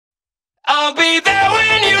I'll be there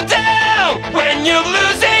when you're down, when you're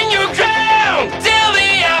losing your ground, till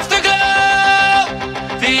the afterglow,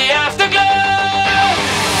 the afterglow.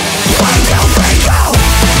 Until we go.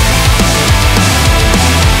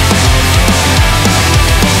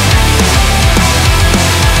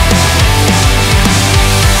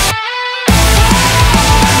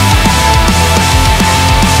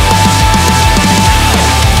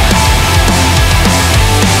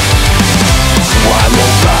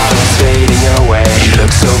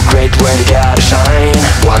 So great when you gotta shine.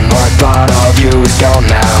 One more part of you is gone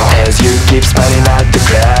now, as you keep smiling at the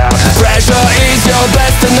crowd. Pressure is your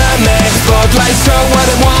best enemy. Spotlights show what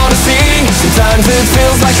I wanna see. Sometimes it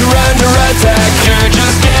feels like you're under attack. You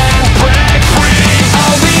just can't break free.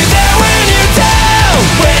 I'll be there when you're down,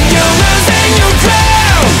 when you're losing your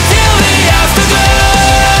ground, till the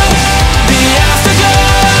afterglow, the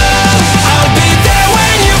afterglow. I'll be there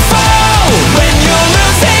when you fall, when you're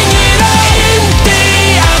losing it all.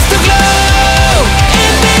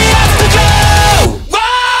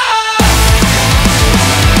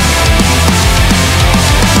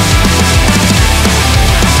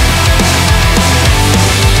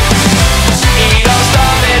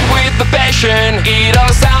 It all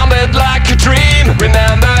sounded like a dream.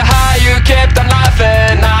 Remember how you kept on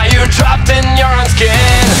laughing? Now you're trapped in your own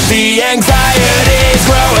skin. The anxiety is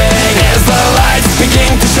growing as the lights begin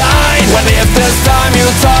to shine. Well, if this time